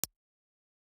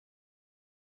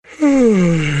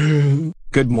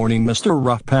Good morning, Mr.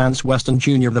 Ruffpants Weston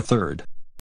Jr. the third.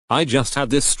 I just had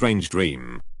this strange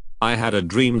dream. I had a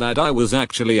dream that I was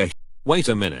actually a— Wait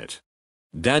a minute.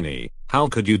 Danny, how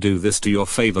could you do this to your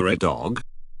favorite dog?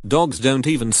 Dogs don't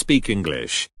even speak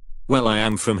English. Well, I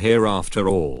am from here after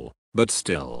all, but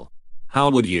still. How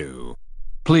would you?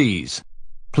 Please.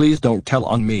 Please don't tell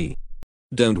on me.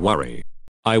 Don't worry.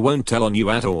 I won't tell on you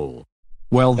at all.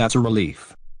 Well, that's a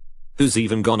relief. Who's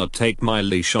even gonna take my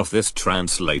leash off this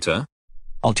translator?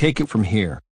 I'll take it from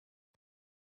here.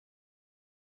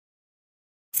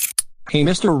 Hey,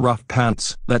 Mr.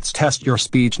 Ruffpants, let's test your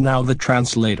speech now the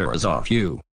translator is off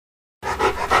you.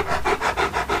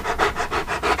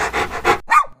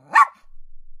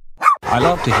 I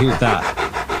love to hear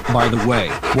that. By the way,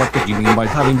 what did you mean by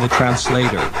having the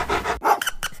translator?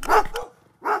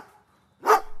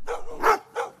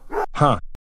 Huh.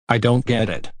 I don't get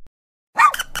it.